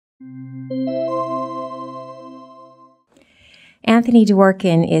Anthony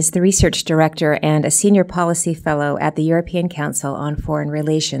Dworkin is the Research Director and a Senior Policy Fellow at the European Council on Foreign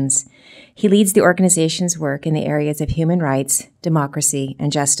Relations. He leads the organization's work in the areas of human rights, democracy,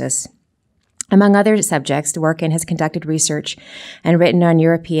 and justice. Among other subjects, Dworkin has conducted research and written on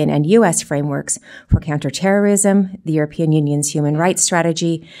European and U.S. frameworks for counterterrorism, the European Union's human rights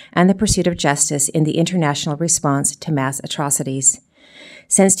strategy, and the pursuit of justice in the international response to mass atrocities.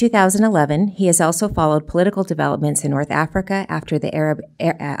 Since 2011, he has also followed political developments in North Africa after the Arab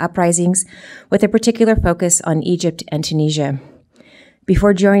uprisings, with a particular focus on Egypt and Tunisia.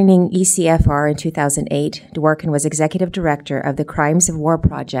 Before joining ECFR in 2008, Dworkin was executive director of the Crimes of War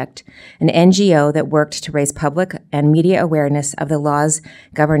Project, an NGO that worked to raise public and media awareness of the laws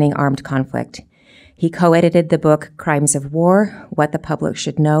governing armed conflict. He co-edited the book Crimes of War, What the Public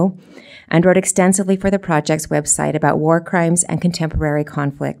Should Know, and wrote extensively for the project's website about war crimes and contemporary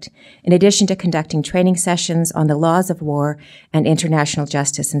conflict, in addition to conducting training sessions on the laws of war and international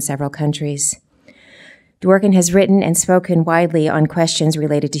justice in several countries. Dworkin has written and spoken widely on questions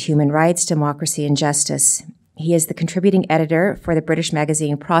related to human rights, democracy, and justice. He is the contributing editor for the British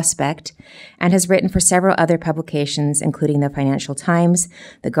magazine Prospect and has written for several other publications, including the Financial Times,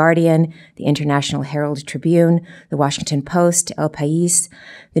 The Guardian, the International Herald Tribune, the Washington Post, El País,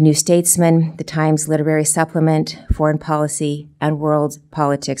 the New Statesman, the Times Literary Supplement, Foreign Policy, and World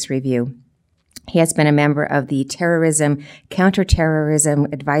Politics Review. He has been a member of the Counterterrorism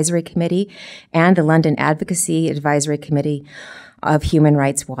Advisory Committee and the London Advocacy Advisory Committee of Human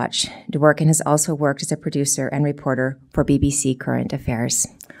Rights Watch. Dworkin has also worked as a producer and reporter for BBC Current Affairs.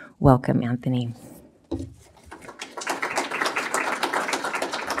 Welcome, Anthony.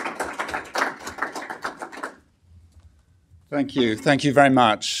 Thank you. Thank you very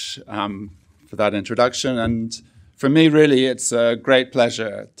much for that introduction. And for me, really, it's a great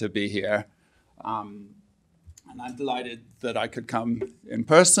pleasure to be here. And I'm delighted that I could come in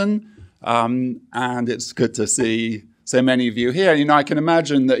person. And it's good to see so many of you here. You know, I can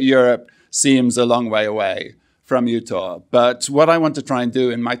imagine that Europe seems a long way away from Utah. But what I want to try and do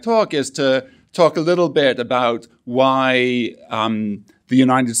in my talk is to talk a little bit about why the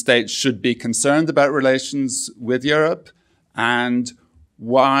United States should be concerned about relations with Europe and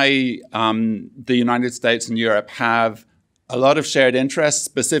why the United States and Europe have a lot of shared interests,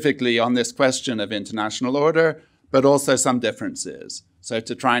 specifically on this question of international order, but also some differences. So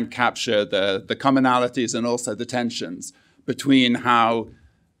to try and capture the commonalities and also the tensions between how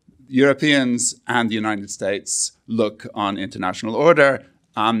Europeans and the United States look on international order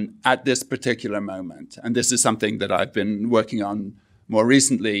at this particular moment. And this is something that I've been working on more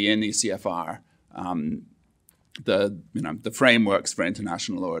recently in ECFR, the frameworks for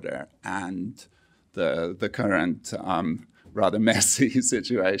international order and the current rather messy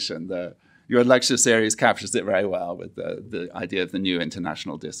situation. Your lecture series captures it very well with the idea of the new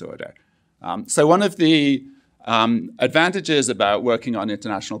international disorder. So one of the advantages about working on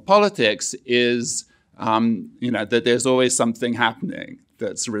international politics is that there's always something happening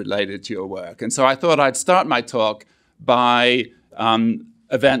that's related to your work. And so I thought I'd start my talk by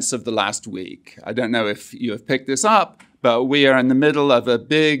events of the last week. I don't know if you have picked this up, but we are in the middle of a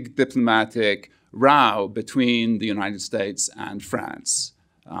big diplomatic row between the United States and France.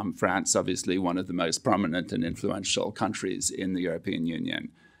 France, obviously, one of the most prominent and influential countries in the European Union.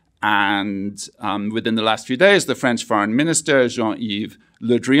 And within the last few days, the French Foreign Minister, Jean-Yves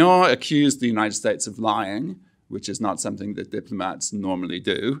Le Drian, accused the United States of lying, which is not something that diplomats normally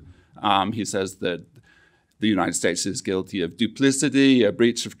do. He says that the United States is guilty of duplicity, a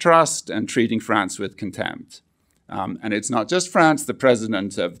breach of trust, and treating France with contempt. And it's not just France. The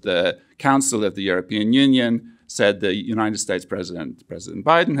president of the Council of the European Union said the United States President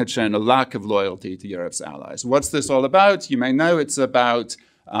Biden, had shown a lack of loyalty to Europe's allies. What's this all about? You may know it's about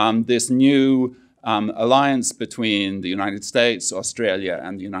this new alliance between the United States, Australia,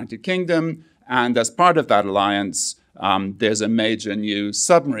 and the United Kingdom. And as part of that alliance, there's a major new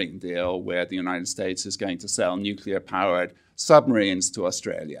submarine deal where the United States is going to sell nuclear-powered submarines to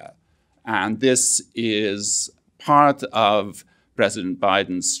Australia. And this is part of President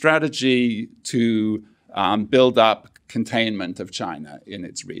Biden's strategy to build up containment of China in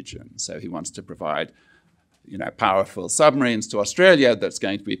its region. So he wants to provide powerful submarines to Australia that's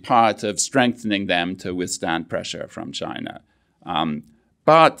going to be part of strengthening them to withstand pressure from China.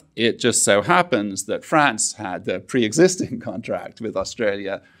 But it just so happens that France had a pre-existing contract with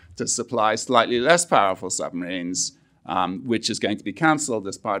Australia to supply slightly less powerful submarines, which is going to be canceled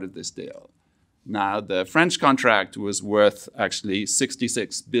as part of this deal. Now, the French contract was worth actually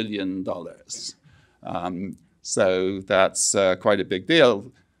 $66 billion. So that's quite a big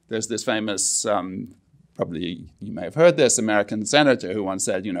deal. there's this famous, probably you may have heard this, American senator who once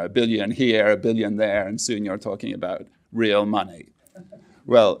said, $1 billion here, $1 billion there, and soon you're talking about real money.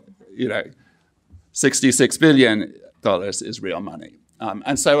 Well, $66 billion is real money.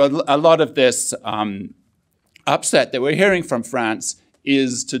 And so a lot of this upset that we're hearing from France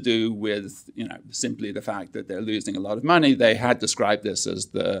is to do with, simply the fact that they're losing a lot of money. They had described this as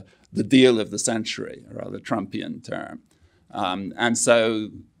the deal of the century, a rather Trumpian term. And so,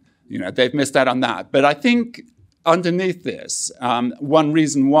 they've missed out on that. But I think underneath this, one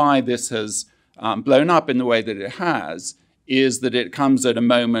reason why this has blown up in the way that it has is that it comes at a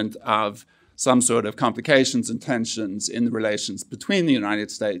moment of some sort of complications and tensions in the relations between the United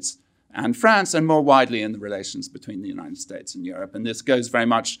States and France, and more widely in the relations between the United States and Europe. And this goes very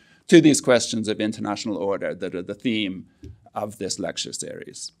much to these questions of international order that are the theme of this lecture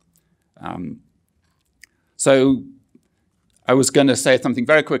series. So I was going to say something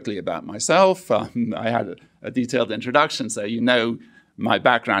very quickly about myself. I had a detailed introduction, so you know my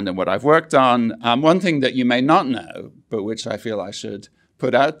background and what I've worked on. One thing that you may not know, but which I feel I should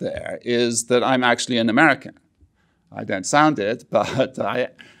put out there, is that I'm actually an American. I don't sound it, but I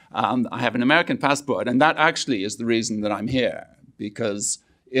have an American passport, and that actually is the reason that I'm here, because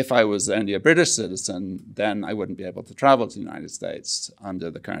if I was only a British citizen, then I wouldn't be able to travel to the United States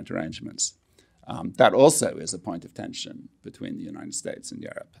under the current arrangements. That also is a point of tension between the United States and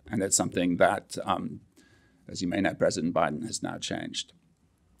Europe, and it's something that, as you may know, President Biden has now changed.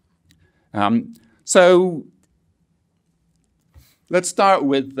 So let's start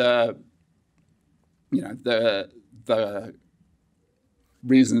with the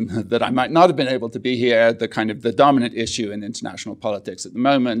reason that I might not have been able to be here, the dominant issue in international politics at the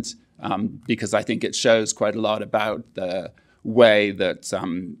moment, because I think it shows quite a lot about the way that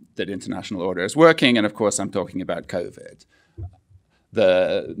that international order is working. And of course, I'm talking about COVID.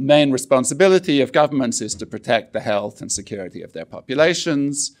 The main responsibility of governments is to protect the health and security of their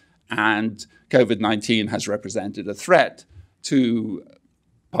populations, and COVID-19 has represented a threat to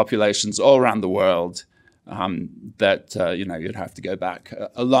populations all around the world that you'd have to go back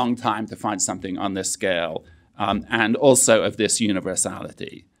a long time to find something on this scale, and also of this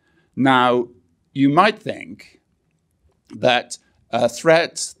universality. Now, you might think that a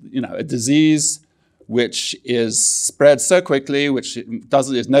threat, a disease which is spread so quickly, which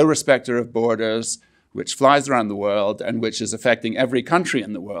is no respecter of borders, which flies around the world, and which is affecting every country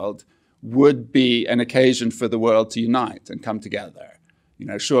in the world, would be an occasion for the world to unite and come together.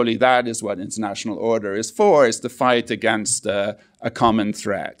 Surely that is what international order is for, is to fight against a common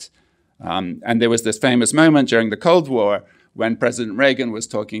threat. And there was this famous moment during the Cold War when President Reagan was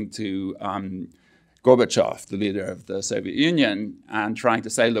talking to Gorbachev, the leader of the Soviet Union, and trying to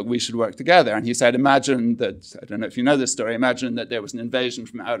say, look, we should work together. And he said, imagine that, I don't know if you know this story, imagine that there was an invasion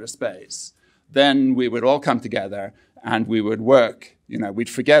from outer space. Then we would all come together and we would work,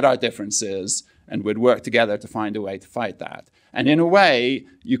 we'd forget our differences and we'd work together to find a way to fight that. And in a way,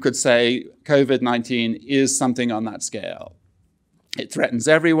 you could say COVID-19 is something on that scale. It threatens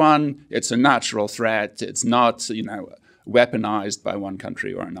everyone. It's a natural threat. It's not, weaponized by one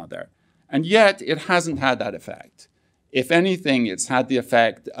country or another. And yet, it hasn't had that effect. If anything, it's had the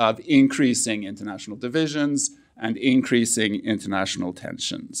effect of increasing international divisions and increasing international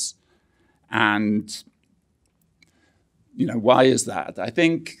tensions. And, why is that? I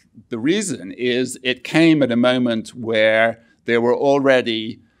think the reason is it came at a moment where there were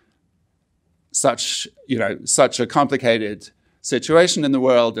already such a complicated situation in the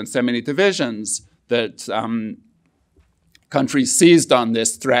world and so many divisions that countries seized on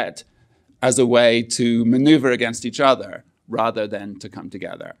this threat as a way to maneuver against each other rather than to come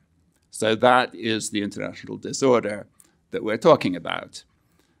together. So that is the international disorder that we're talking about.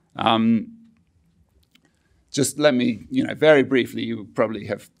 Just let me, very briefly, you probably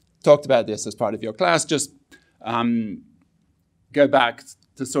have talked about this as part of your class, just go back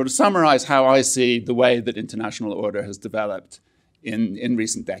to sort of summarize how I see the way that international order has developed in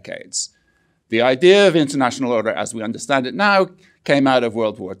recent decades. The idea of international order as we understand it now came out of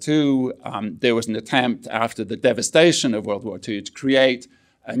World War II. There was an attempt after the devastation of World War II to create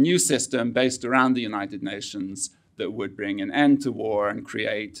a new system based around the United Nations that would bring an end to war and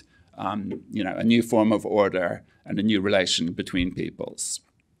create a new form of order and a new relation between peoples.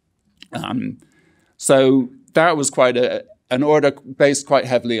 So that was quite an order based quite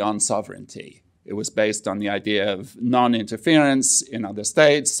heavily on sovereignty. It was based on the idea of non-interference in other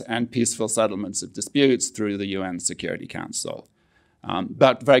states and peaceful settlements of disputes through the UN Security Council.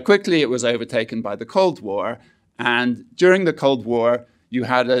 But very quickly it was overtaken by the Cold War, and during the Cold War you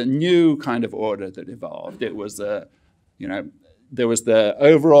had a new kind of order that evolved. It was there was the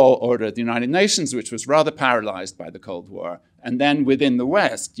overall order of the United Nations, which was rather paralyzed by the Cold War. And then within the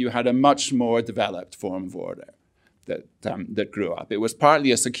West, you had a much more developed form of order that grew up. It was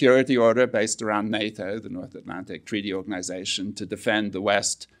partly a security order based around NATO, the North Atlantic Treaty Organization, to defend the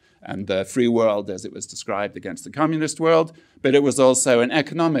West and the free world as it was described against the communist world. But it was also an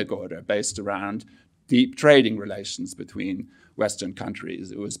economic order based around deep trading relations between Western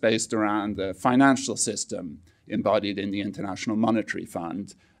countries. It was based around the financial system embodied in the International Monetary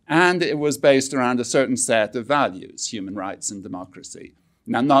Fund. And it was based around a certain set of values, human rights and democracy.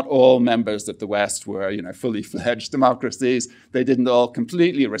 Now, not all members of the West were, fully fledged democracies. They didn't all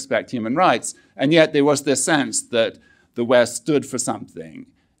completely respect human rights. And yet there was this sense that the West stood for something.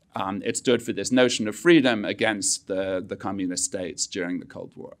 It stood for this notion of freedom against the communist states during the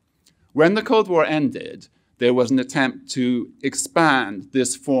Cold War. When the Cold War ended, there was an attempt to expand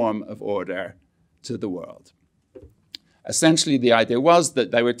this form of order to the world. Essentially, the idea was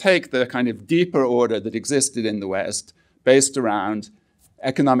that they would take the kind of deeper order that existed in the West, based around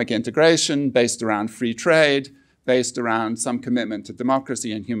economic integration, based around free trade, based around some commitment to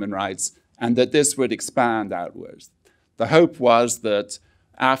democracy and human rights, and that this would expand outwards. The hope was that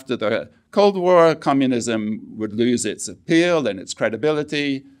after the Cold War, communism would lose its appeal and its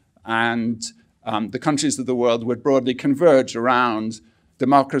credibility, and the countries of the world would broadly converge around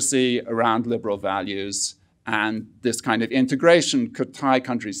democracy, around liberal values, and this kind of integration could tie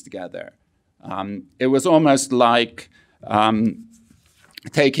countries together. It was almost like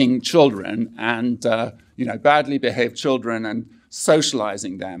taking children and badly behaved children and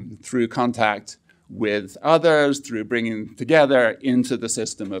socializing them through contact with others, through bringing them together into the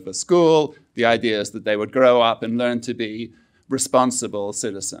system of a school. The idea is that they would grow up and learn to be responsible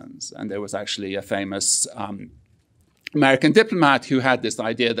citizens. And there was actually a famous American diplomat who had this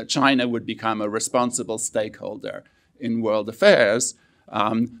idea that China would become a responsible stakeholder in world affairs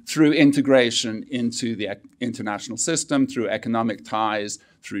through integration into the international system, through economic ties,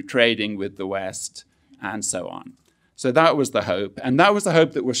 through trading with the West, and so on. So that was the hope. And that was the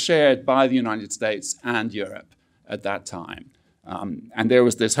hope that was shared by the United States and Europe at that time. And there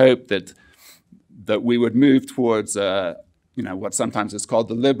was this hope that we would move towards what sometimes is called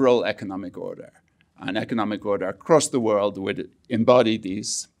the liberal economic order. An economic order across the world would embody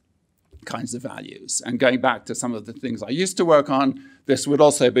these kinds of values. And going back to some of the things I used to work on, this would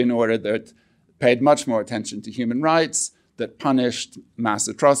also be an order that paid much more attention to human rights, that punished mass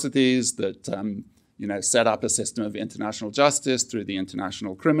atrocities, that set up a system of international justice through the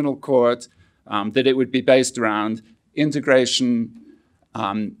International Criminal Court, that it would be based around integration,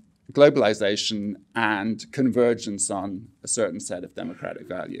 globalization, and convergence on a certain set of democratic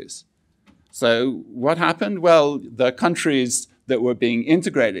values. So what happened? Well, the countries that were being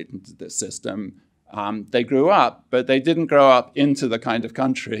integrated into this system, they grew up, but they didn't grow up into the kind of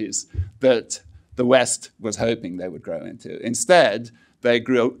countries that the West was hoping they would grow into. Instead, they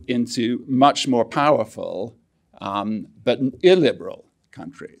grew into much more powerful but illiberal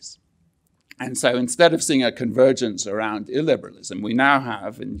countries. And so instead of seeing a convergence around illiberalism, we now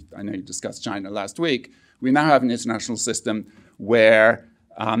have, and I know you discussed China last week, we now have an international system where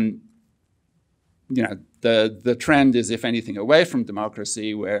the trend is, if anything, away from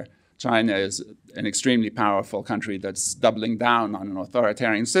democracy, where China is an extremely powerful country that's doubling down on an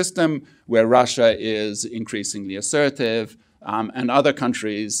authoritarian system, where Russia is increasingly assertive, and other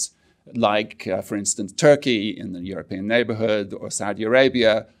countries like, for instance, Turkey in the European neighborhood or Saudi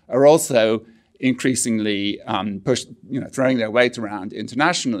Arabia are also increasingly throwing their weight around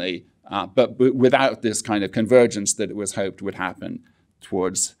internationally, but without this kind of convergence that it was hoped would happen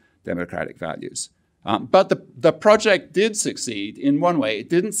towards democratic values. But the project did succeed in one way. It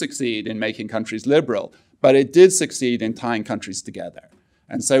didn't succeed in making countries liberal, but it did succeed in tying countries together.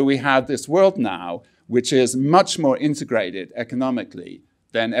 And so we have this world now which is much more integrated economically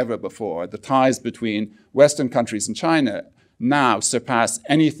than ever before. The ties between Western countries and China now surpass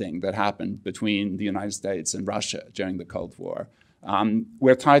anything that happened between the United States and Russia during the Cold War.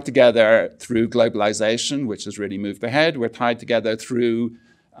 We're tied together through globalization, which has really moved ahead. We're tied together through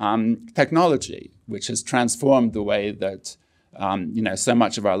technology, which has transformed the way that so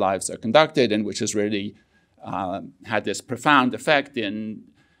much of our lives are conducted, and which has really had this profound effect in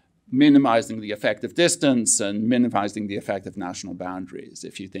minimizing the effect of distance and minimizing the effect of national boundaries.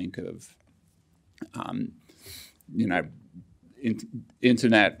 If you think of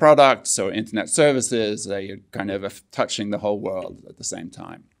internet products or internet services, they're kind of touching the whole world at the same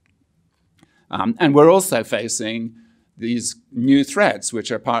time. And we're also facing these new threats, which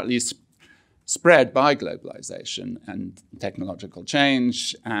are partly spread by globalization and technological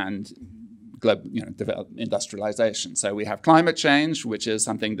change and industrialization. So we have climate change, which is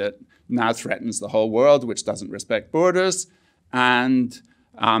something that now threatens the whole world, which doesn't respect borders. And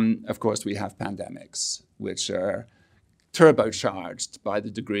of course, we have pandemics, which are turbocharged by the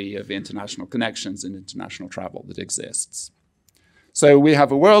degree of international connections and international travel that exists. So we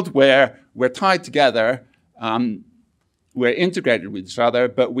have a world where we're tied together, we're integrated with each other,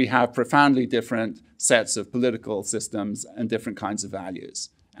 but we have profoundly different sets of political systems and different kinds of values.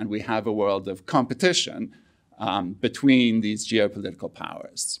 And we have a world of competition between these geopolitical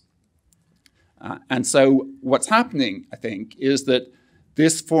powers. And so what's happening, I think, is that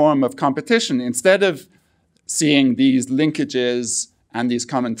this form of competition, instead of seeing these linkages and these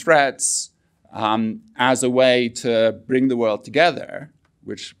common threats as a way to bring the world together,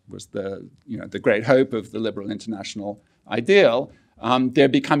 which was the great hope of the liberal international ideal, they're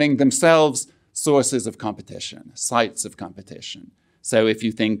becoming themselves sources of competition, sites of competition. So if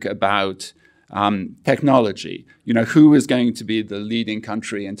you think about technology, who is going to be the leading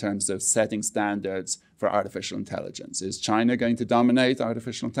country in terms of setting standards for artificial intelligence? Is China going to dominate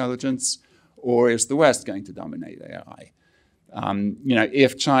artificial intelligence, or is the West going to dominate AI?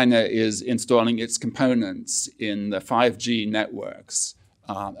 If China is installing its components in the 5G networks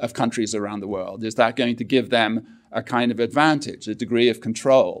of countries around the world, is that going to give them a kind of advantage, a degree of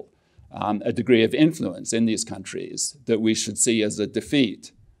control, a degree of influence in these countries that we should see as a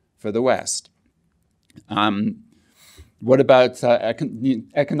defeat for the West? What about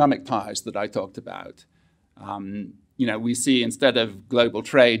economic ties that I talked about? We see, instead of global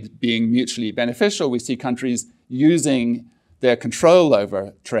trade being mutually beneficial, we see countries using their control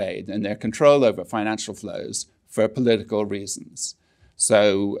over trade and their control over financial flows for political reasons.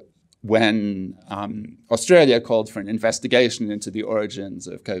 So when Australia called for an investigation into the origins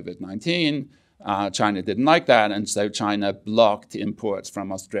of COVID-19, China didn't like that, and so China blocked imports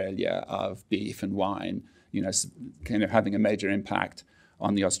from Australia of beef and wine, kind of having a major impact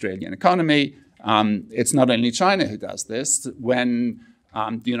on the Australian economy. It's not only China who does this. When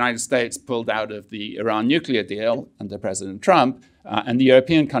the United States pulled out of the Iran nuclear deal under President Trump, and the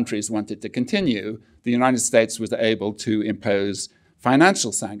European countries wanted to continue, the United States was able to impose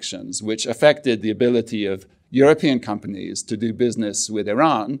financial sanctions, which affected the ability of European companies to do business with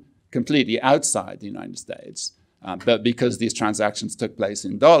Iran completely outside the United States. But because these transactions took place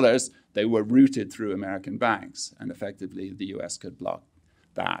in dollars, they were routed through American banks, and effectively the US could block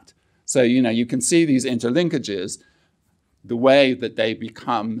that. So, you can see these interlinkages, the way that they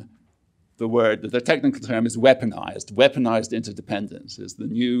become the technical term is weaponized. Weaponized interdependence is the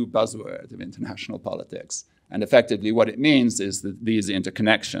new buzzword of international politics. And effectively what it means is that these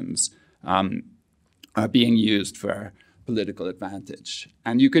interconnections are being used for political advantage.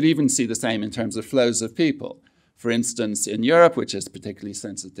 And you could even see the same in terms of flows of people. For instance, in Europe, which is particularly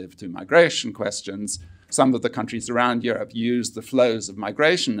sensitive to migration questions, some of the countries around Europe use the flows of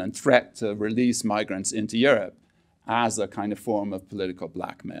migration and threat to release migrants into Europe as a kind of form of political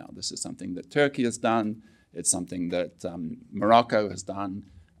blackmail. This is something that Turkey has done, it's something that Morocco has done,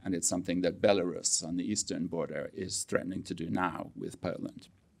 and it's something that Belarus on the eastern border is threatening to do now with Poland.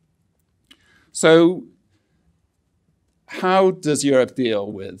 So how does Europe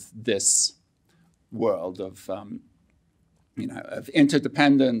deal with this world of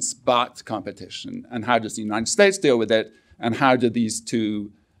interdependence but competition? And how does the United States deal with it? And how do these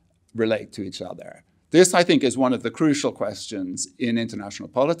two relate to each other? This, I think, is one of the crucial questions in international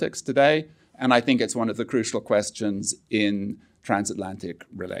politics today. And I think it's one of the crucial questions in transatlantic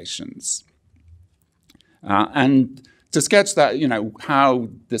relations. And to sketch that, how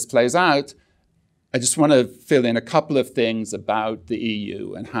this plays out, I just want to fill in a couple of things about the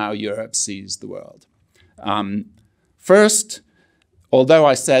EU and how Europe sees the world. First, although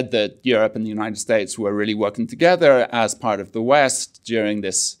I said that Europe and the United States were really working together as part of the West during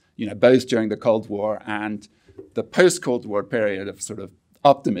this, both during the Cold War and the post-Cold War period of sort of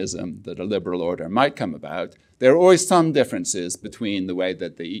optimism that a liberal order might come about, there are always some differences between the way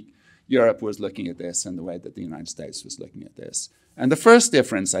that Europe was looking at this and the way that the United States was looking at this. And the first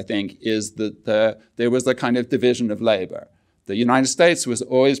difference, I think, is that there was a kind of division of labor. The United States was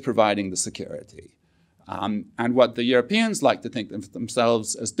always providing the security. And what the Europeans like to think of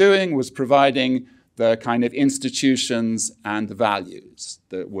themselves as doing was providing the kind of institutions and the values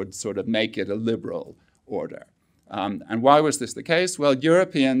that would sort of make it a liberal order. And why was this the case? Well,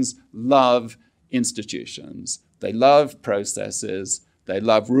 Europeans love institutions. They love processes. They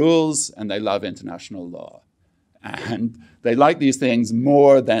love rules, and they love international law. And they like these things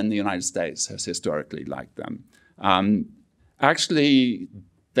more than the United States has historically liked them. Actually,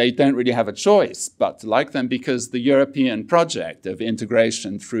 they don't really have a choice but to like them, because the European project of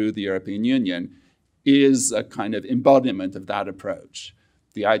integration through the European Union is a kind of embodiment of that approach.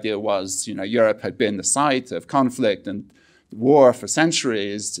 The idea was, Europe had been the site of conflict and war for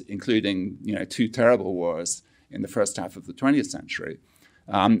centuries, including, 2 terrible wars in the first half of the 20th century.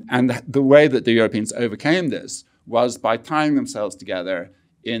 And the way that the Europeans overcame this was by tying themselves together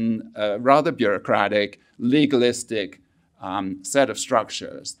in a rather bureaucratic, legalistic set of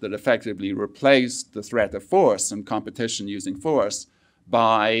structures that effectively replaced the threat of force and competition using force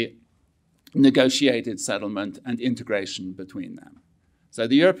by negotiated settlement and integration between them. So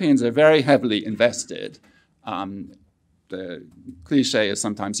the Europeans are very heavily invested. The cliche is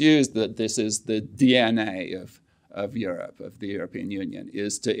sometimes used that this is the DNA of Europe, of the European Union,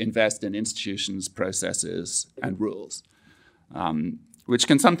 is to invest in institutions, processes, and rules, which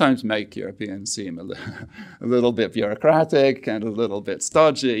can sometimes make Europeans seem a little bit bureaucratic and a little bit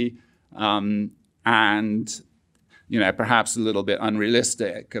stodgy, and perhaps a little bit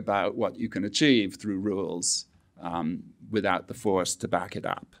unrealistic about what you can achieve through rules without the force to back it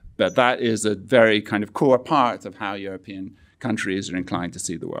up. But that is a very kind of core part of how European countries are inclined to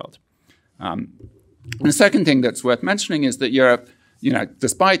see the world. The second thing that's worth mentioning is that Europe,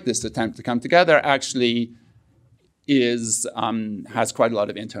 despite this attempt to come together, actually has quite a lot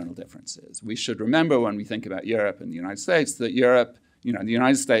of internal differences. We should remember when we think about Europe and the United States that Europe, the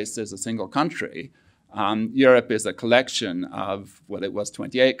United States is a single country. Europe is a collection of, well, it was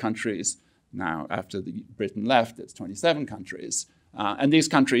 28 countries. Now, after Britain left, it's 27 countries. And these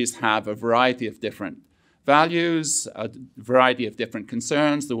countries have a variety of different values, a variety of different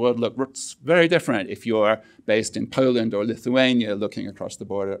concerns. The world looks very different if you're based in Poland or Lithuania looking across the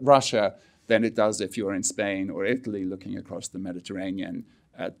border at Russia than it does if you're in Spain or Italy looking across the Mediterranean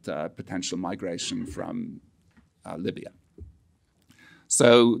at potential migration from Libya.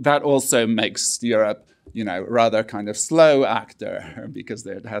 So that also makes Europe, a rather kind of slow actor because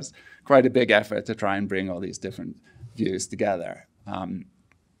it has quite a big effort to try and bring all these different views together.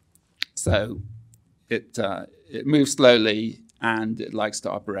 So it moves slowly, and it likes to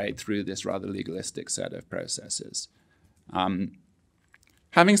operate through this rather legalistic set of processes.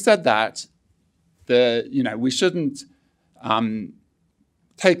 Having said that, we shouldn't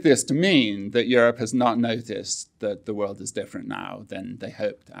take this to mean that Europe has not noticed that the world is different now than they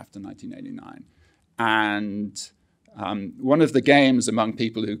hoped after 1989. And one of the games among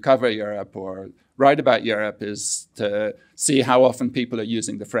people who cover Europe or write about Europe is to see how often people are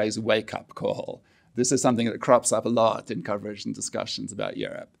using the phrase wake-up call. This is something that crops up a lot in coverage and discussions about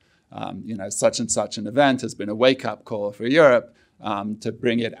Europe. Such and such an event has been a wake-up call for Europe to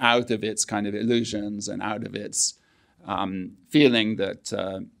bring it out of its kind of illusions and out of its feeling that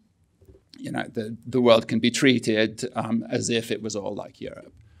the world can be treated as if it was all like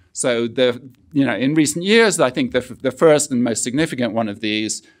Europe. So in recent years, I think the first and most significant one of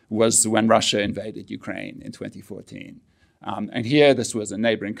these was when Russia invaded Ukraine in 2014. And here, this was a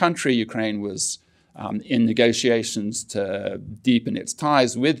neighboring country. Ukraine was in negotiations to deepen its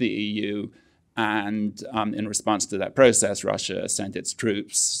ties with the EU. And in response to that process, Russia sent its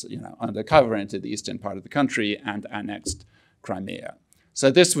troops undercover into the eastern part of the country and annexed Crimea.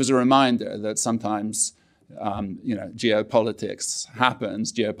 So this was a reminder that sometimes geopolitics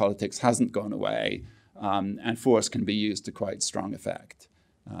happens, geopolitics hasn't gone away, and force can be used to quite strong effect.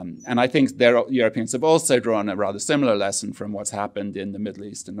 And I think Europeans have also drawn a rather similar lesson from what's happened in the Middle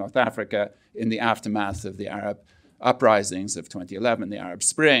East and North Africa in the aftermath of the Arab uprisings of 2011, the Arab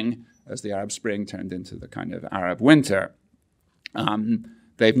Spring, as the Arab Spring turned into the kind of Arab winter.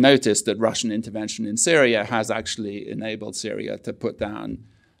 They've noticed that Russian intervention in Syria has actually enabled Syria to put down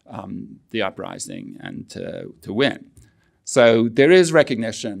the uprising and to win. So there is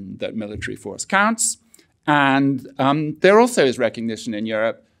recognition that military force counts. And there also is recognition in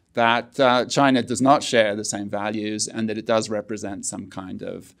Europe that China does not share the same values and that it does represent some kind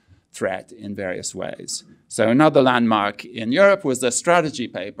of threat in various ways. So another landmark in Europe was a strategy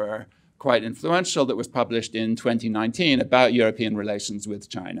paper, quite influential, that was published in 2019 about European relations with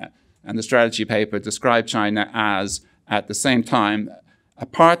China. And the strategy paper described China as, at the same time, a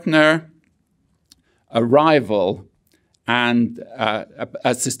partner, a rival, and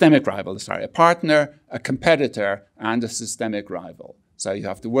a systemic rival, a partner, a competitor, and a systemic rival. So you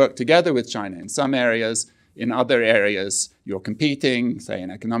have to work together with China in some areas. In other areas, you're competing, say in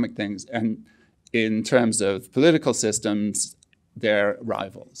economic things. And in terms of political systems, they're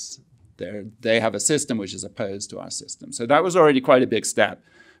rivals. They have a system which is opposed to our system. So that was already quite a big step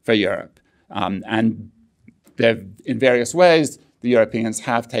for Europe. And in various ways, the Europeans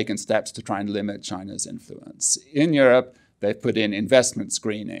have taken steps to try and limit China's influence. In Europe, they've put in investment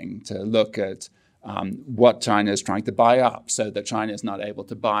screening to look at what China is trying to buy up so that China is not able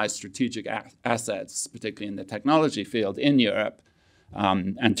to buy strategic assets, particularly in the technology field in Europe,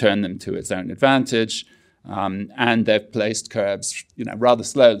 and turn them to its own advantage. And they've placed curbs, rather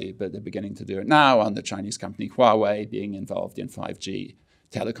slowly, but they're beginning to do it now on the Chinese company Huawei being involved in 5G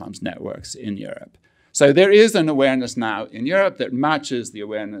telecoms networks in Europe. So there is an awareness now in Europe that matches the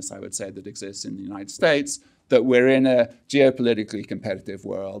awareness, I would say, that exists in the United States, that we're in a geopolitically competitive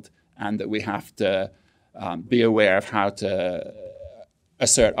world and that we have to be aware of how to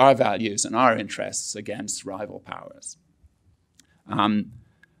assert our values and our interests against rival powers.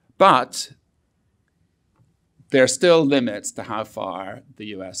 But there are still limits to how far the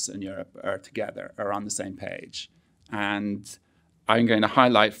US and Europe are together, are on the same page. And I'm going to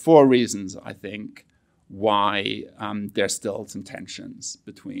highlight 4 reasons, I think, why there's still some tensions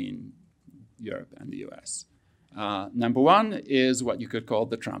between Europe and the US. Number 1 is what you could call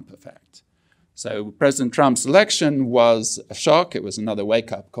the Trump effect. So President Trump's election was a shock. It was another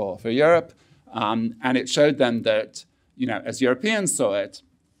wake-up call for Europe. And it showed them that, as Europeans saw it,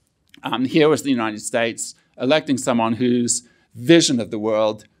 here was the United States electing someone whose vision of the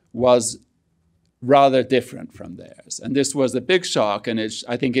world was rather different from theirs. And this was a big shock, and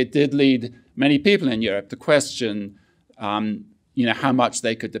I think it did lead many people in Europe to question how much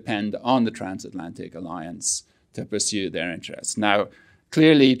they could depend on the transatlantic alliance to pursue their interests. Now,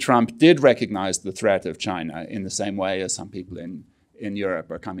 clearly, Trump did recognize the threat of China in the same way as some people in Europe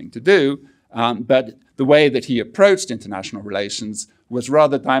are coming to do, but the way that he approached international relations was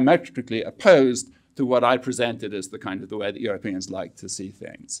rather diametrically opposed to what I presented as the way that Europeans like to see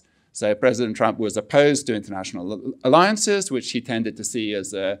things. So President Trump was opposed to international alliances, which he tended to see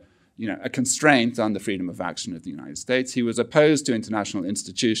as a constraint on the freedom of action of the United States. He was opposed to international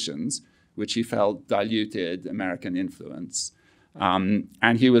institutions, which he felt diluted American influence.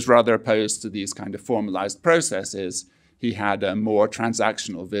 And he was rather opposed to these kind of formalized processes. He had a more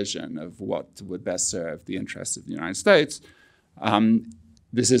transactional vision of what would best serve the interests of the United States.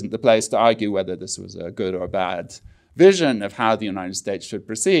 This isn't the place to argue whether this was a good or bad vision of how the United States should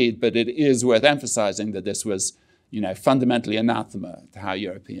proceed, but it is worth emphasizing that this was, fundamentally anathema to how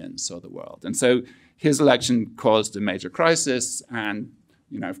Europeans saw the world. And so his election caused a major crisis, and,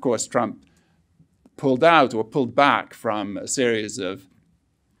 of course, Trump pulled back from a series of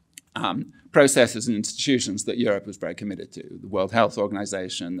processes and institutions that Europe was very committed to: the World Health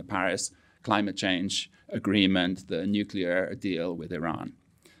Organization, the Paris Climate Change Agreement, the nuclear deal with Iran.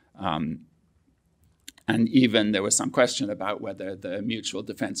 And even there was some question about whether the mutual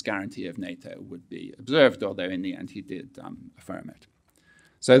defense guarantee of NATO would be observed, although in the end he did affirm it.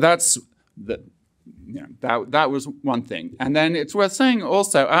 So that's that was one thing. And then it's worth saying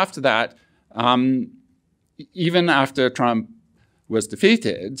also after that, even after Trump was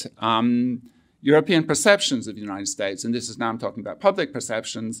defeated, European perceptions of the United States, and this is now I'm talking about public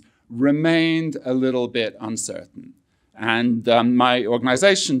perceptions, remained a little bit uncertain. And my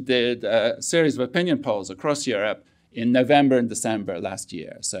organization did a series of opinion polls across Europe in November and December last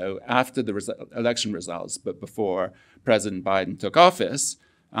year. So after the election results, but before President Biden took office.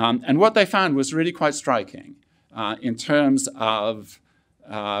 And what they found was really quite striking in terms of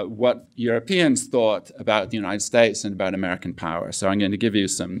what Europeans thought about the United States and about American power. So I'm going to give you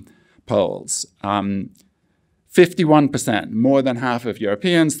some polls. 51%, more than half of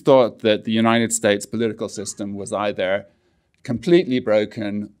Europeans, thought that the United States political system was either completely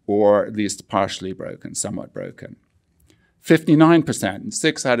broken or at least partially broken, somewhat broken. 59%,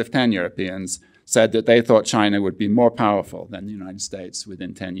 6 out of 10 Europeans, said that they thought China would be more powerful than the United States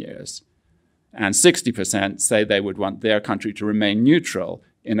within 10 years. And 60% say they would want their country to remain neutral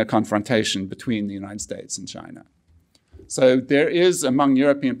in a confrontation between the United States and China. So there is among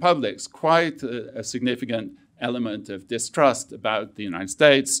European publics quite a significant element of distrust about the United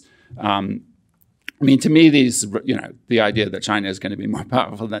States. To me, the idea that China is going to be more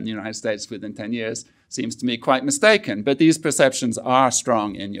powerful than the United States within 10 years seems to me quite mistaken, but these perceptions are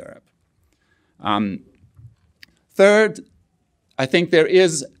strong in Europe. Third, I think there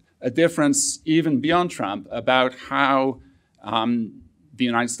is a difference even beyond Trump about how the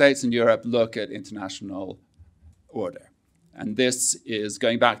United States and Europe look at international order. And this is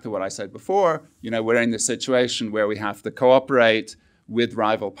going back to what I said before. We're in this situation where we have to cooperate with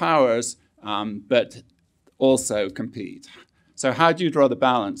rival powers, but also compete. So how do you draw the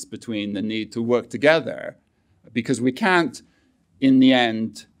balance between the need to work together? Because we can't, in the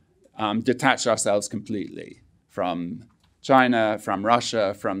end, detach ourselves completely from China, from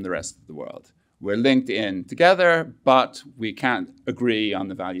Russia, from the rest of the world. We're linked in together, but we can't agree on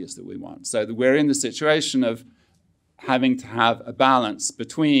the values that we want. So we're in the situation of having to have a balance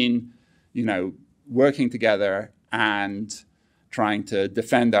between, working together and trying to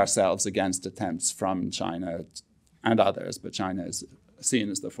defend ourselves against attempts from China and others, but China is seen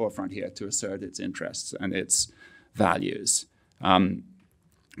as the forefront here to assert its interests and its values.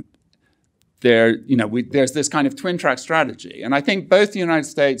 There's this kind of twin-track strategy, and I think both the United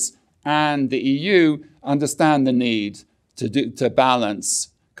States and the EU understand the need to balance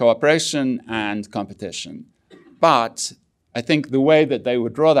cooperation and competition. But I think the way that they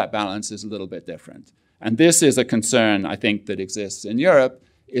would draw that balance is a little bit different. And this is a concern, I think, that exists in Europe,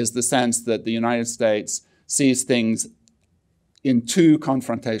 is the sense that the United States sees things in too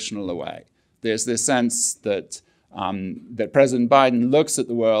confrontational a way. There's this sense that President Biden looks at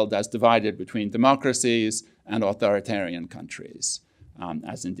the world as divided between democracies and authoritarian countries,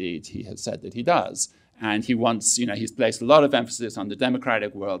 as indeed he has said that he does. And he wants, he's placed a lot of emphasis on the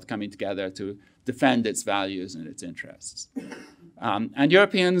democratic world coming together to defend its values and its interests. And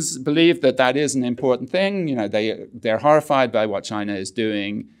Europeans believe that that is an important thing. They're horrified by what China is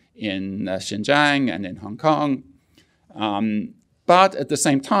doing in Xinjiang and in Hong Kong. But at the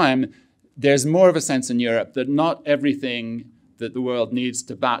same time, there's more of a sense in Europe that not everything that the world needs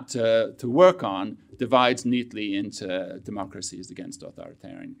to work on divides neatly into democracies against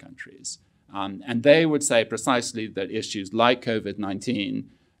authoritarian countries. And they would say precisely that issues like COVID-19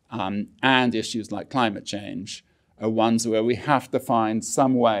 and issues like climate change are ones where we have to find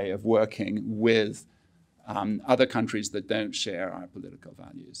some way of working with other countries that don't share our political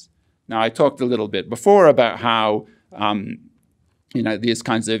values. Now, I talked a little bit before about how these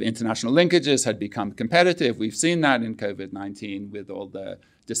kinds of international linkages had become competitive. We've seen that in COVID-19 with all the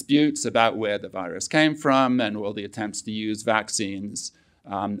disputes about where the virus came from and all the attempts to use vaccines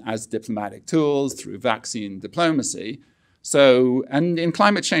as diplomatic tools through vaccine diplomacy. So, and in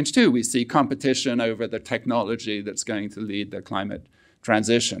climate change too, we see competition over the technology that's going to lead the climate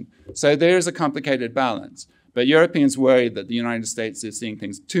transition. So there's a complicated balance. But Europeans worry that the United States is seeing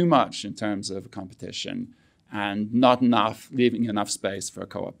things too much in terms of competition and not enough, leaving enough space for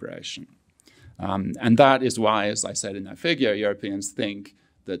cooperation. And that is why, as I said in that figure, Europeans think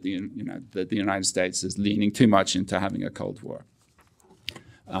that that the United States is leaning too much into having a Cold War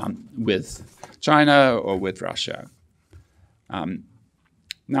with China or with Russia.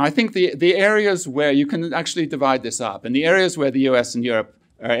 Now, I think the areas where you can actually divide this up, and the areas where the US and Europe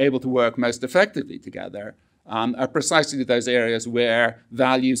are able to work most effectively together are precisely those areas where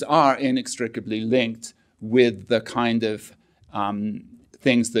values are inextricably linked with the kind of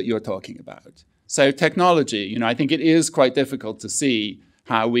things that you're talking about. So technology, I think it is quite difficult to see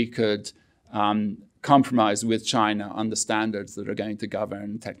how we could compromise with China on the standards that are going to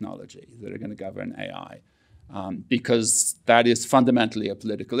govern technology, that are going to govern AI. Because that is fundamentally a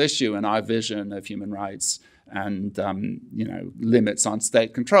political issue, and our vision of human rights and limits on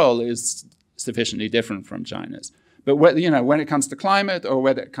state control is sufficiently different from China's. But when it comes to climate or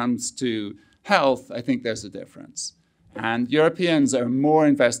when it comes to health, I think there's a difference. And Europeans are more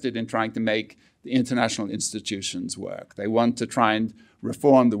invested in trying to make the international institutions work. They want to try and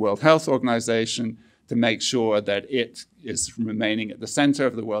reform the World Health Organization to make sure that it is remaining at the center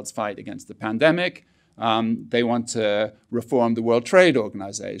of the world's fight against the pandemic. They want to reform the World Trade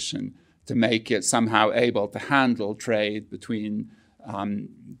Organization to make it somehow able to handle trade between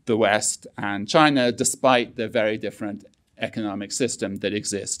the West and China, despite the very different economic system that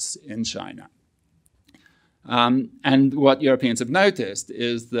exists in China. And what Europeans have noticed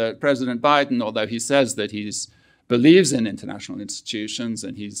is that President Biden, although he says that he believes in international institutions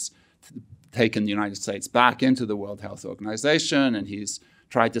and he's taken the United States back into the World Health Organization and he's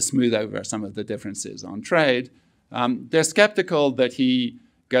tried to smooth over some of the differences on trade, they're skeptical that he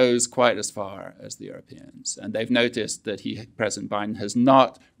goes quite as far as the Europeans. And they've noticed that President Biden has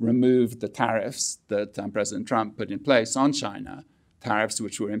not removed the tariffs that President Trump put in place on China, tariffs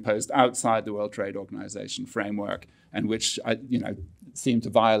which were imposed outside the World Trade Organization framework and which seem to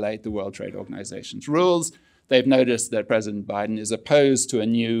violate the World Trade Organization's rules. They've noticed that President Biden is opposed to a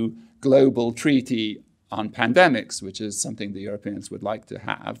new global treaty on pandemics, which is something the Europeans would like to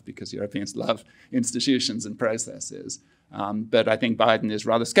have because Europeans love institutions and processes. But I think Biden is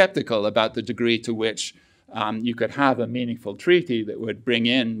rather skeptical about the degree to which you could have a meaningful treaty that would bring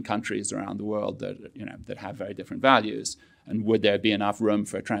in countries around the world that have very different values, and would there be enough room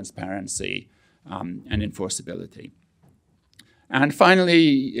for transparency and enforceability. And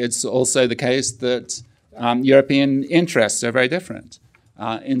finally, it's also the case that European interests are very different.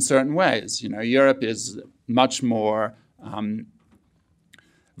 In certain ways. Europe is much more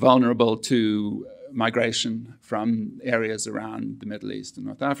vulnerable to migration from areas around the Middle East and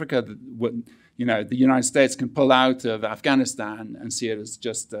North Africa. The United States can pull out of Afghanistan and see it as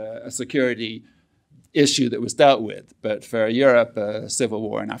just a security issue that was dealt with. But for Europe, a civil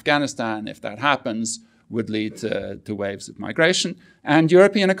war in Afghanistan, if that happens, would lead to waves of migration. And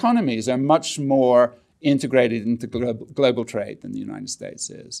European economies are much more integrated into global trade than the United States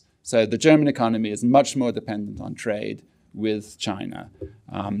is. So the German economy is much more dependent on trade with China.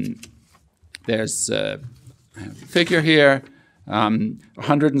 There's a figure here,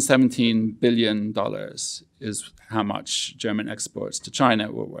 $117 billion is how much German exports to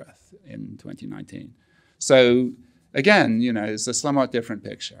China were worth in 2019. So again, it's a somewhat different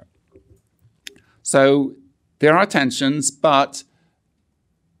picture. So there are tensions, but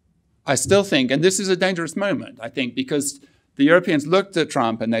I still think, and this is a dangerous moment, I think, because the Europeans looked at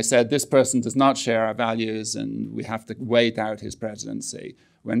Trump and they said, this person does not share our values and we have to wait out his presidency.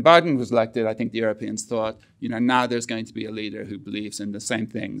 When Biden was elected, I think the Europeans thought, now there's going to be a leader who believes in the same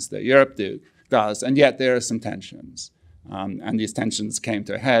things that Europe does, and yet there are some tensions. And these tensions came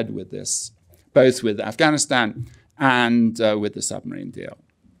to a head with this, both with Afghanistan and with the submarine deal.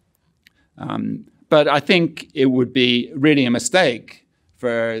 But I think it would be really a mistake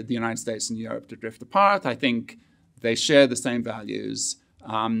for the United States and Europe to drift apart. I think they share the same values.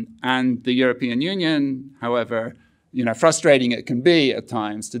 And the European Union, however frustrating it can be at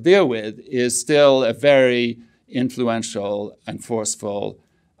times to deal with, is still a very influential and forceful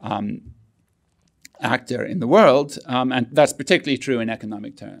actor in the world. And that's particularly true in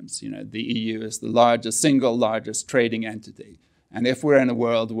economic terms. The EU is the single largest trading entity. And if we're in a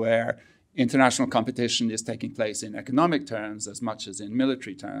world where international competition is taking place in economic terms as much as in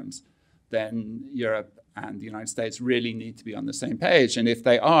military terms, then Europe and the United States really need to be on the same page. And if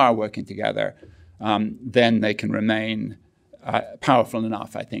they are working together, then they can remain powerful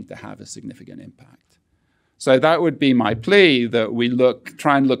enough, I think, to have a significant impact. So that would be my plea, that we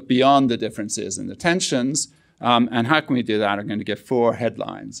try and look beyond the differences and the tensions. And how can we do that? I'm going to give 4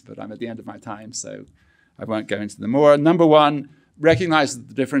 headlines, but I'm at the end of my time, so I won't go into them more. Number 1, recognize that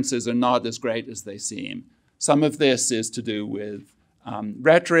the differences are not as great as they seem. Some of this is to do with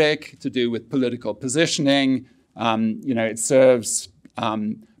rhetoric, to do with political positioning. It serves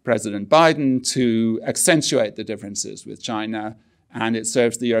President Biden to accentuate the differences with China, and it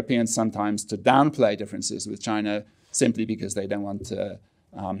serves the Europeans sometimes to downplay differences with China simply because they don't want to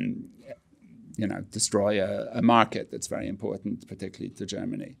destroy a market that's very important, particularly to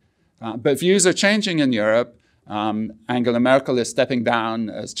Germany. But views are changing in Europe. Angela Merkel is stepping down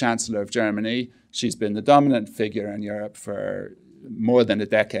as Chancellor of Germany. She's been the dominant figure in Europe for more than a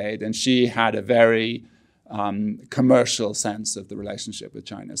decade, and she had a very commercial sense of the relationship with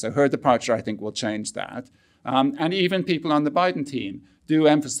China. So her departure, I think, will change that. And even people on the Biden team do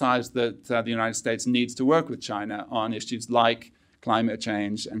emphasize that the United States needs to work with China on issues like climate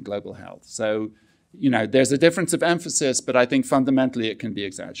change and global health. So, there's a difference of emphasis, but I think fundamentally it can be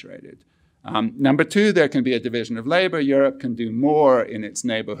exaggerated. Number 2, there can be a division of labor. Europe can do more in its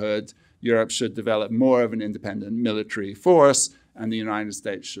neighborhood. Europe should develop more of an independent military force, and the United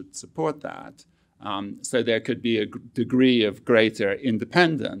States should support that. So there could be a degree of greater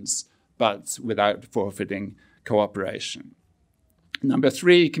independence, but without forfeiting cooperation. Number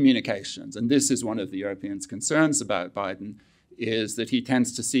 3, communications. And this is one of the Europeans' concerns about Biden, is that he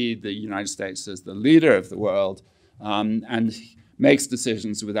tends to see the United States as the leader of the world, and makes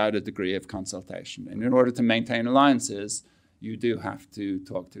decisions without a degree of consultation. And in order to maintain alliances, you do have to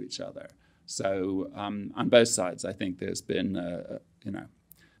talk to each other. So on both sides, I think there's been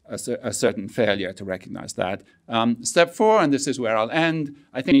a certain failure to recognize that. Step 4, and this is where I'll end,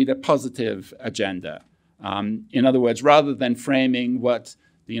 I think we need a positive agenda. In other words, rather than framing what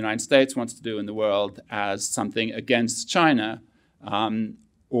the United States wants to do in the world as something against China,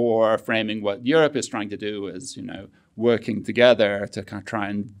 or framing what Europe is trying to do as, working together to try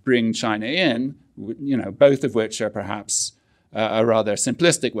and bring China in, both of which are perhaps a rather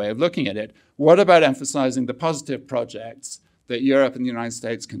simplistic way of looking at it. What about emphasizing the positive projects that Europe and the United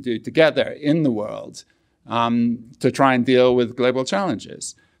States can do together in the world to try and deal with global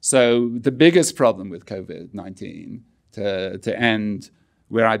challenges? So the biggest problem with COVID-19, to end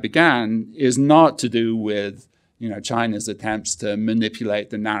where I began, is not to do with China's attempts to manipulate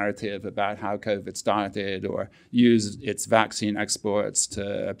the narrative about how COVID started or use its vaccine exports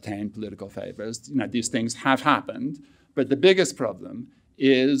to obtain political favors. These things have happened. But the biggest problem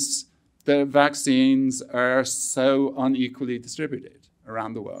is the vaccines are so unequally distributed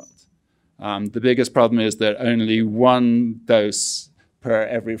around the world. The biggest problem is that only 1 dose for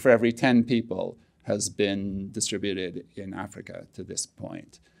every 10 people has been distributed in Africa to this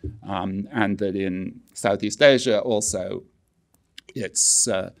point. And that in Southeast Asia also, it's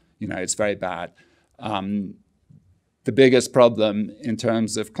very bad. The biggest problem in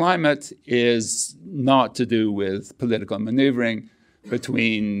terms of climate is not to do with political maneuvering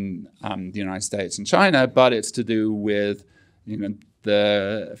between the United States and China, but it's to do with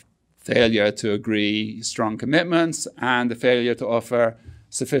the failure to agree strong commitments and the failure to offer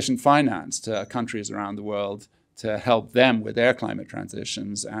sufficient finance to countries around the world to help them with their climate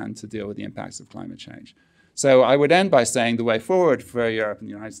transitions and to deal with the impacts of climate change. So I would end by saying the way forward for Europe and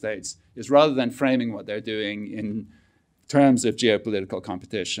the United States is, rather than framing what they're doing in terms of geopolitical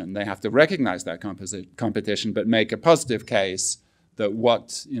competition, they have to recognize that competition, but make a positive case that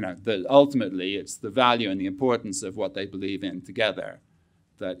that ultimately it's the value and the importance of what they believe in together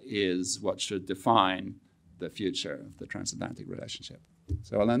that is what should define the future of the transatlantic relationship.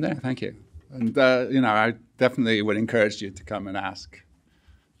 So I'll end there. Thank you. And I definitely would encourage you to come and ask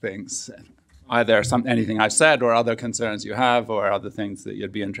things, either anything I've said or other concerns you have or other things that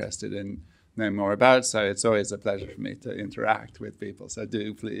you'd be interested in knowing more about. So it's always a pleasure for me to interact with people. So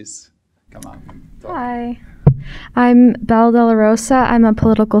do please come up and talk. Hi, I'm Belle Della Rosa. I'm a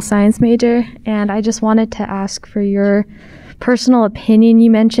political science major, and I just wanted to ask for your personal opinion.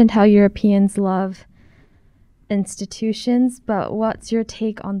 You mentioned how Europeans love institutions, but what's your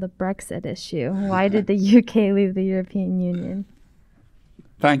take on the Brexit issue? Why did the UK leave the European Union?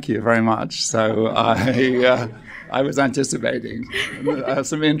 Thank you very much. So I was anticipating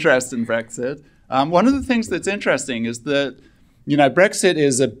some interest in Brexit. One of the things that's interesting is that, Brexit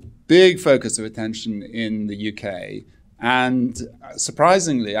is a big focus of attention in the UK. And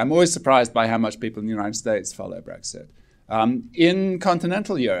surprisingly, I'm always surprised by how much people in the United States follow Brexit. In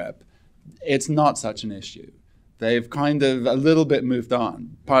continental Europe, it's not such an issue. They've kind of a little bit moved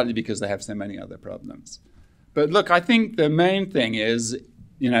on, partly because they have so many other problems. But look, I think the main thing is,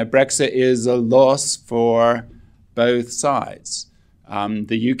 Brexit is a loss for both sides.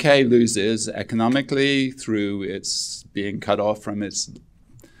 The UK loses economically through its being cut off from its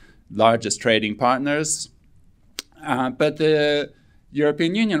largest trading partners. But the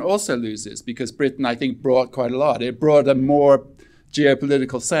European Union also loses because Britain, I think, brought quite a lot. It brought a more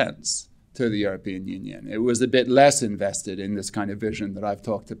geopolitical sense to the European Union. It was a bit less invested in this kind of vision that I've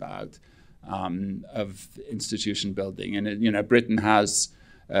talked about of institution building. And, Britain has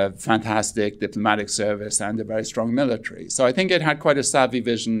a fantastic diplomatic service and a very strong military. So I think it had quite a savvy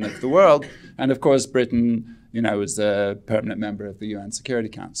vision of the world. And of course, Britain, was a permanent member of the UN Security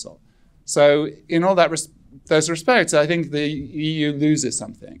Council. So in all those respects, I think the EU loses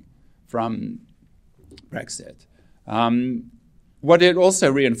something from Brexit. What it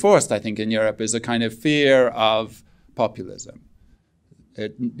also reinforced, I think, in Europe is a kind of fear of populism.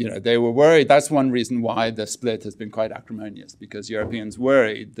 They were worried. That's one reason why the split has been quite acrimonious, because Europeans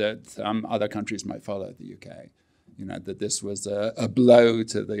worried that other countries might follow the UK. That this was a blow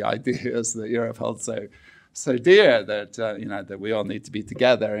to the ideas that Europe held so dear that that we all need to be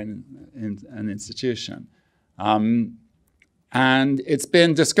together in an institution. And it's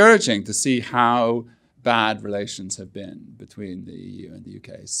been discouraging to see how bad relations have been between the EU and the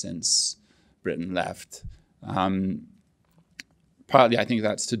UK since Britain left. Partly, I think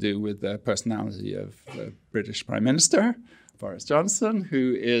that's to do with the personality of the British Prime Minister, Boris Johnson,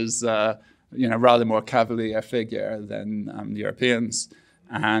 who is rather more cavalier figure than the Europeans.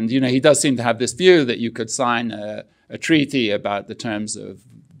 And he does seem to have this view that you could sign a treaty about the terms of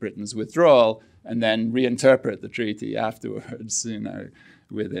Britain's withdrawal and then reinterpret the treaty afterwards,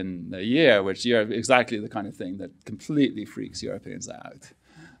 within a year, which is exactly the kind of thing that completely freaks Europeans out.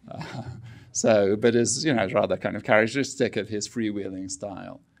 But is rather kind of characteristic of his freewheeling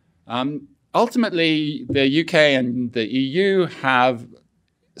style. Ultimately, the UK and the EU have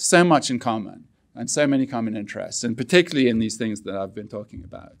so much in common and so many common interests, and particularly in these things that I've been talking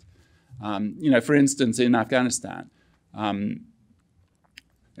about. For instance, in Afghanistan.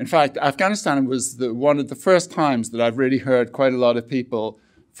 In fact, Afghanistan was one of the first times that I've really heard quite a lot of people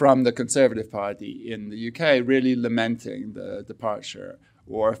from the Conservative Party in the UK really lamenting the departure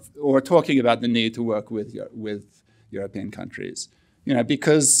or talking about the need to work with European countries.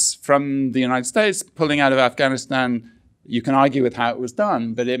 Because from the United States, pulling out of Afghanistan, you can argue with how it was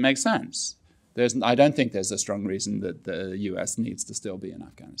done, but it makes sense. I don't think there's a strong reason that the US needs to still be in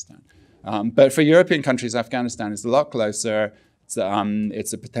Afghanistan. But for European countries, Afghanistan is a lot closer.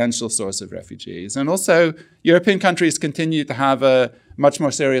 It's a potential source of refugees. And also, European countries continue to have a much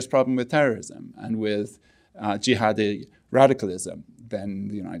more serious problem with terrorism and with jihadi radicalism than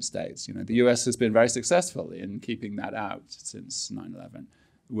the United States. The US has been very successful in keeping that out since 9/11.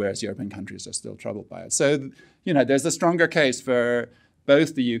 whereas European countries are still troubled by it. So, there's a stronger case for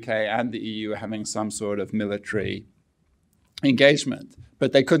both the UK and the EU having some sort of military engagement,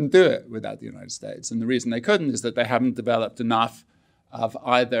 but they couldn't do it without the United States. And the reason they couldn't is that they haven't developed enough of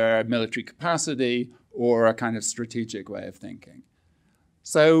either military capacity or a kind of strategic way of thinking.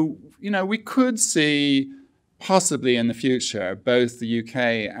 So, we could see possibly in the future both the UK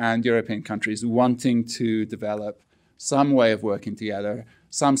and European countries wanting to develop some way of working together,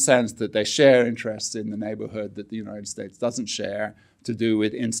 some sense that they share interests in the neighborhood that the United States doesn't share, to do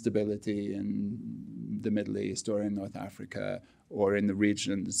with instability in the Middle East or in North Africa or in the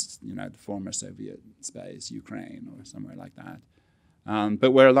regions, the former Soviet space, Ukraine or somewhere like that.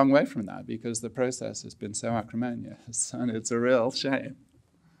 But we're a long way from that because the process has been so acrimonious, and it's a real shame.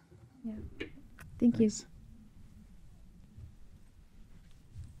 Yeah. Thank you.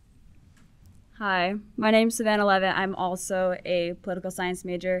 Hi, my name's Savannah Levitt. I'm also a political science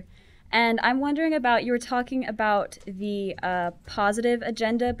major. And I'm wondering about, you were talking about the positive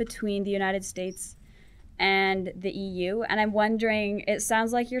agenda between the United States and the EU. And I'm wondering, it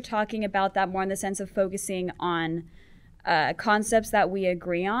sounds like you're talking about that more in the sense of focusing on concepts that we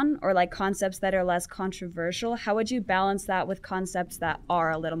agree on, or like concepts that are less controversial. How would you balance that with concepts that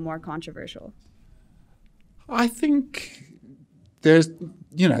are a little more controversial? I think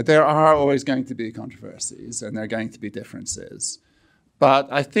there are always going to be controversies and there are going to be differences. But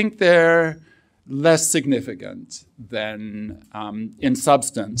I think they're less significant than in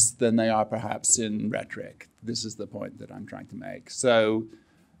substance than they are perhaps in rhetoric. This is the point that I'm trying to make. So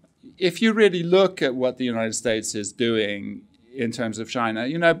if you really look at what the United States is doing in terms of China,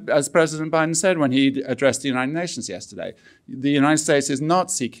 as President Biden said when he addressed the United Nations yesterday, the United States is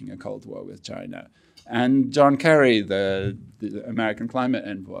not seeking a Cold War with China. And John Kerry, the American climate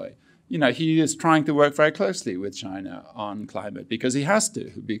envoy, he is trying to work very closely with China on climate because he has to,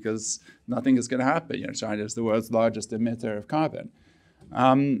 because nothing is going to happen. China is the world's largest emitter of carbon.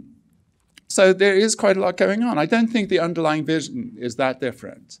 So there is quite a lot going on. I don't think the underlying vision is that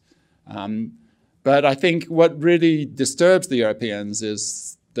different. But I think what really disturbs the Europeans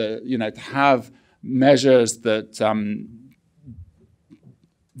is to have measures that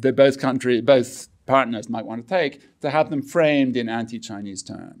both partners might want to take, to have them framed in anti-Chinese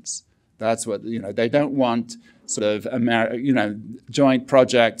terms. That's what, they don't want sort of, joint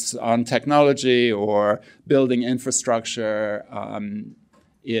projects on technology or building infrastructure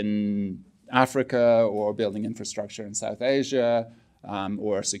in Africa or building infrastructure in South Asia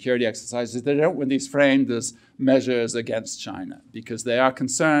or security exercises. They don't want these framed as measures against China because they are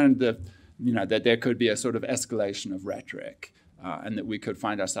concerned that, that there could be a sort of escalation of rhetoric and that we could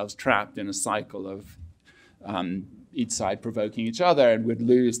find ourselves trapped in a cycle of each side provoking each other and would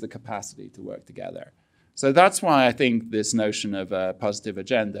lose the capacity to work together. So that's why I think this notion of a positive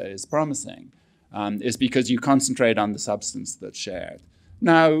agenda is promising, is because you concentrate on the substance that's shared.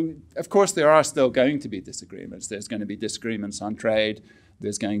 Now, of course, there are still going to be disagreements. There's going to be disagreements on trade.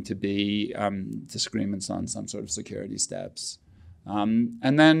 There's going to be disagreements on some sort of security steps.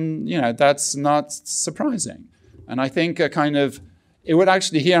 And then, that's not surprising. And I think it would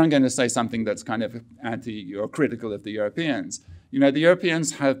actually, here I'm going to say something that's kind of anti or critical of the Europeans. The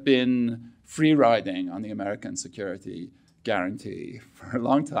Europeans have been free riding on the American security guarantee for a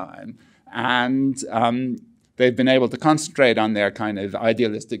long time. And they've been able to concentrate on their kind of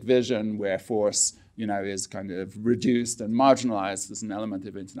idealistic vision where force, is kind of reduced and marginalized as an element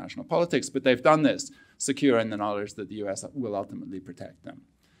of international politics. But they've done this secure in the knowledge that the US will ultimately protect them.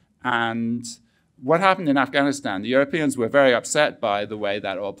 And what happened in Afghanistan, the Europeans were very upset by the way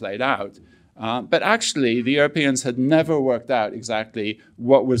that all played out. But actually, the Europeans had never worked out exactly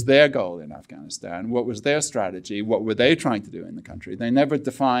what was their goal in Afghanistan, what was their strategy, what were they trying to do in the country. They never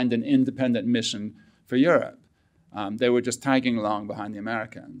defined an independent mission for Europe. They were just tagging along behind the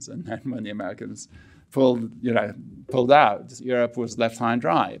Americans. And then when the Americans pulled out, Europe was left high and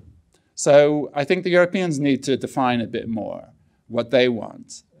dry. So I think the Europeans need to define a bit more what they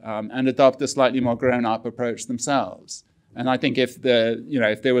want. And adopt a slightly more grown-up approach themselves. And I think if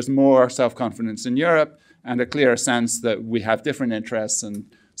there was more self-confidence in Europe and a clearer sense that we have different interests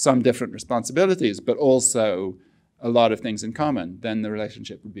and some different responsibilities, but also a lot of things in common, then the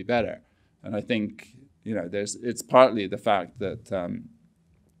relationship would be better. And I think it's partly the fact that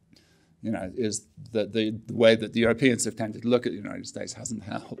is that the way that the Europeans have tended to look at the United States hasn't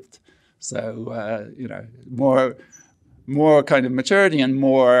helped. So more kind of maturity and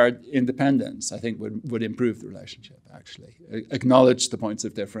more independence, I think, would improve the relationship, actually. Acknowledge the points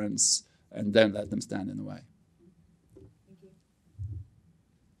of difference and don't let them stand in the way.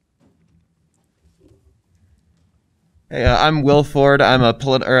 Hey, I'm Will Ford. I'm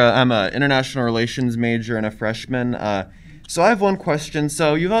a international relations major and a freshman. So I have one question.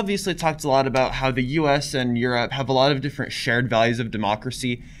 So you've obviously talked a lot about how the U.S. and Europe have a lot of different shared values of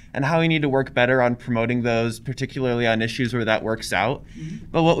democracy and how we need to work better on promoting those, particularly on issues where that works out. Mm-hmm.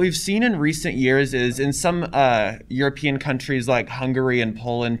 But what we've seen in recent years is in some European countries like Hungary and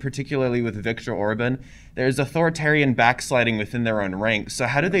Poland, particularly with Viktor Orban, there's authoritarian backsliding within their own ranks. So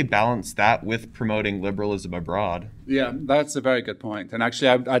how do they balance that with promoting liberalism abroad? Yeah, that's a very good point. And actually,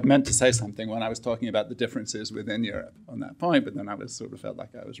 I'd meant to say something when I was talking about the differences within Europe on that point, but then I sort of felt like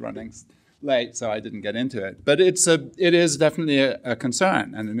I was running late, so I didn't get into it. But it is definitely a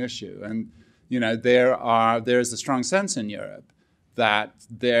concern and an issue. And there is a strong sense in Europe that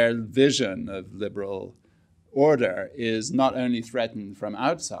their vision of liberal order is not only threatened from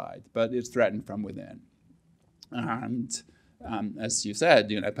outside, but it's threatened from within. And as you said,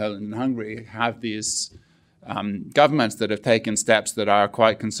 Poland and Hungary have these governments that have taken steps that are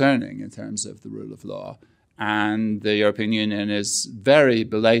quite concerning in terms of the rule of law. And the European Union is very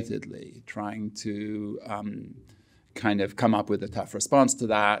belatedly trying to kind of come up with a tough response to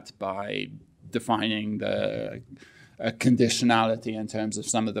that by defining the conditionality in terms of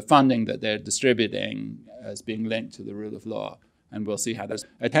some of the funding that they're distributing as being linked to the rule of law. And we'll see how there's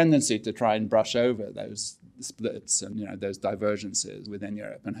a tendency to try and brush over those splits and those divergences within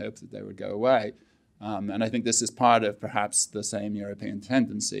Europe and hope that they would go away. And I think this is part of perhaps the same European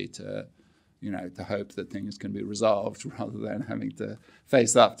tendency to hope that things can be resolved rather than having to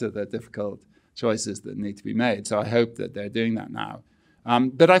face up to the difficult choices that need to be made. So I hope that they're doing that now.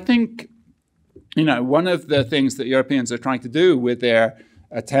 But I think, one of the things that Europeans are trying to do with their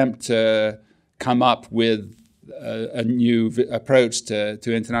attempt to come up with a new approach to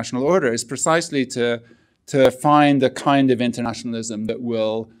international order is precisely to find a kind of internationalism that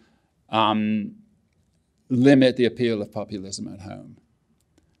will limit the appeal of populism at home.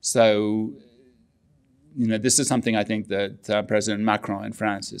 So, this is something I think that President Macron in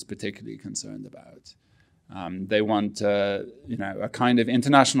France is particularly concerned about. They want, a kind of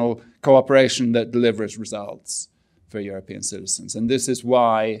international cooperation that delivers results for European citizens. And this is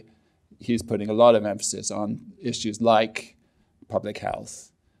why he's putting a lot of emphasis on issues like public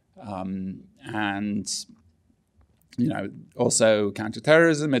health and, also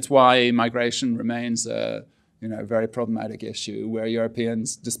counterterrorism. It's why migration remains a, very problematic issue where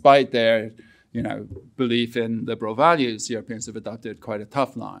Europeans, despite their belief in liberal values, Europeans have adopted quite a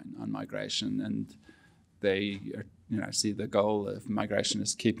tough line on migration, and they, see the goal of migration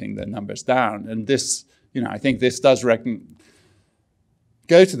as keeping the numbers down. And this, I think this does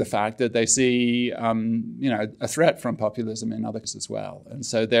go to the fact that they see, a threat from populism in others as well. And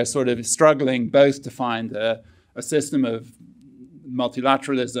so they're sort of struggling both to find a system of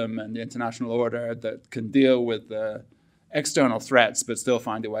multilateralism and international order that can deal with the external threats but still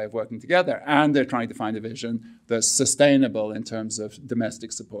find a way of working together. And they're trying to find a vision that's sustainable in terms of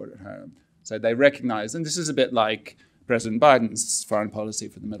domestic support at home. So they recognize, and this is a bit like President Biden's foreign policy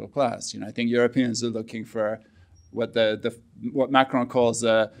for the middle class. I think Europeans are looking for what Macron calls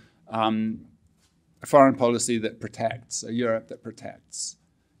a foreign policy that protects, a Europe that protects.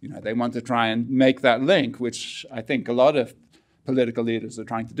 They want to try and make that link, which I think a lot of political leaders are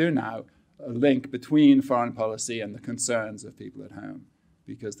trying to do now, a link between foreign policy and the concerns of people at home.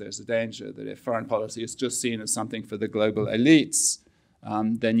 Because there's a danger that if foreign policy is just seen as something for the global elites,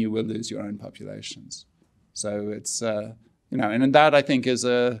 then you will lose your own populations. So it's, and that I think is,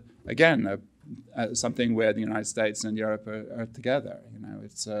 something where the United States and Europe are together.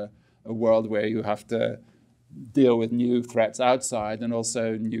 It's a world where you have to deal with new threats outside and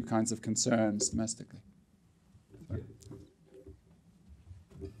also new kinds of concerns domestically. I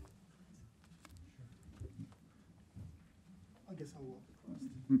guess I'll walk across.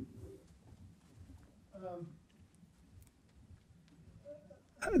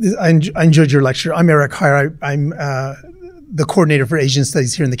 I enjoyed your lecture. I'm Eric Heyer. I'm the coordinator for Asian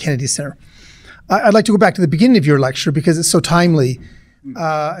Studies here in the Kennedy Center. I'd like to go back to the beginning of your lecture because it's so timely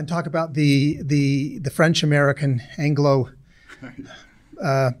and talk about the French-American Anglo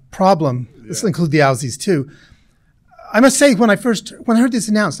problem. Yeah. This will include the Aussies too. I must say, when I heard this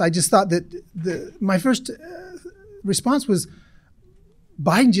announced, I just thought that my first response was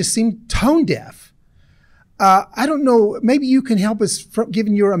Biden just seemed tone deaf. I don't know, maybe you can help us,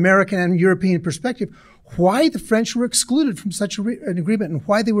 given your American and European perspective, why the French were excluded from such an agreement and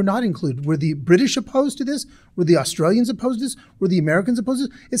why they were not included. Were the British opposed to this? Were the Australians opposed to this? Were the Americans opposed to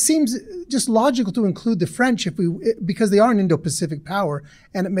this? It seems just logical to include the French because they are an Indo-Pacific power,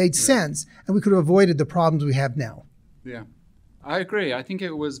 and it made sense, and we could have avoided the problems we have now. Yeah, I agree. I think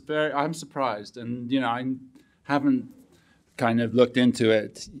it was I'm surprised, and I haven't kind of looked into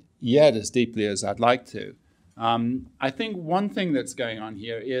it yet as deeply as I'd like to. I think one thing that's going on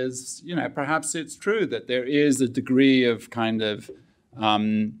here is, perhaps it's true that there is a degree of kind of,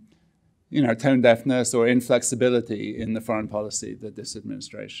 tone deafness or inflexibility in the foreign policy that this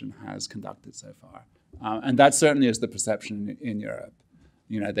administration has conducted so far. And that certainly is the perception in Europe.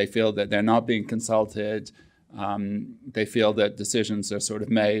 They feel that they're not being consulted. They feel that decisions are sort of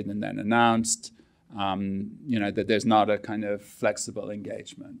made and then announced. That there's not a kind of flexible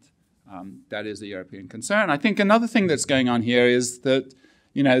engagement. That is a European concern. I think another thing that's going on here is that,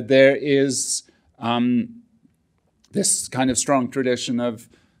 there is this kind of strong tradition of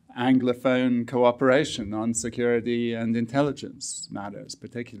Anglophone cooperation on security and intelligence matters,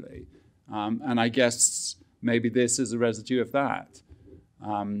 particularly. And I guess maybe this is a residue of that.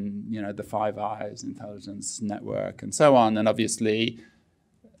 The Five Eyes intelligence network and so on. And obviously,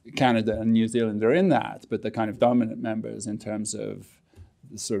 Canada and New Zealand are in that, but the kind of dominant members in terms of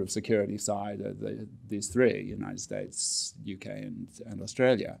the sort of security side are these three, United States, UK, and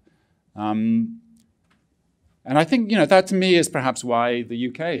Australia. And I think, that to me is perhaps why the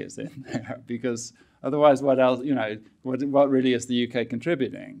UK is in there, because otherwise what else, what really is the UK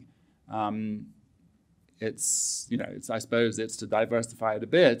contributing? It's I suppose it's to diversify it a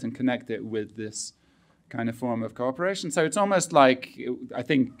bit and connect it with this kind of form of cooperation. So it's almost like, I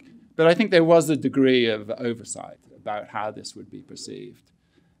think there was a degree of oversight about how this would be perceived.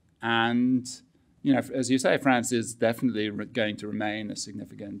 And, as you say, France is definitely going to remain a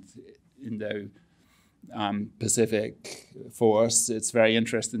significant Indo-Pacific force. It's very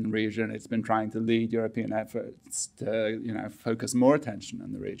interested in the region. It's been trying to lead European efforts to, focus more attention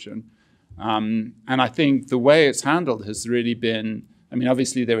on the region. And I think the way it's handled has really been,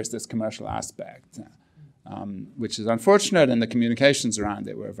 obviously there is this commercial aspect, which is unfortunate, and the communications around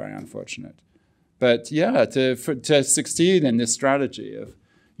it were very unfortunate. But yeah, to succeed in this strategy of,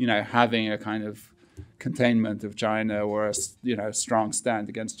 having a kind of containment of China or a, strong stand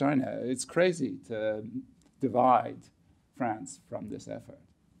against China, it's crazy to divide France from this effort.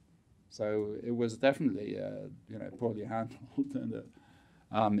 So it was definitely, poorly handled and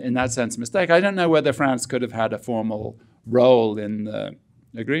in that sense, a mistake. I don't know whether France could have had a formal role in the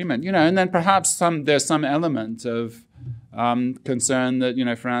agreement, and then perhaps there's some element of concern that,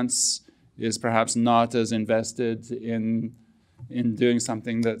 France is perhaps not as invested in doing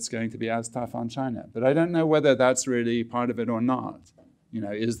something that's going to be as tough on China. But I don't know whether that's really part of it or not.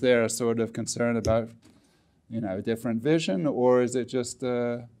 Is there a sort of concern about, a different vision, or is it just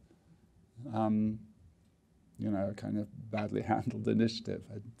a kind of badly handled initiative?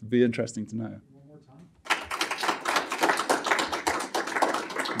 It'd be interesting to know.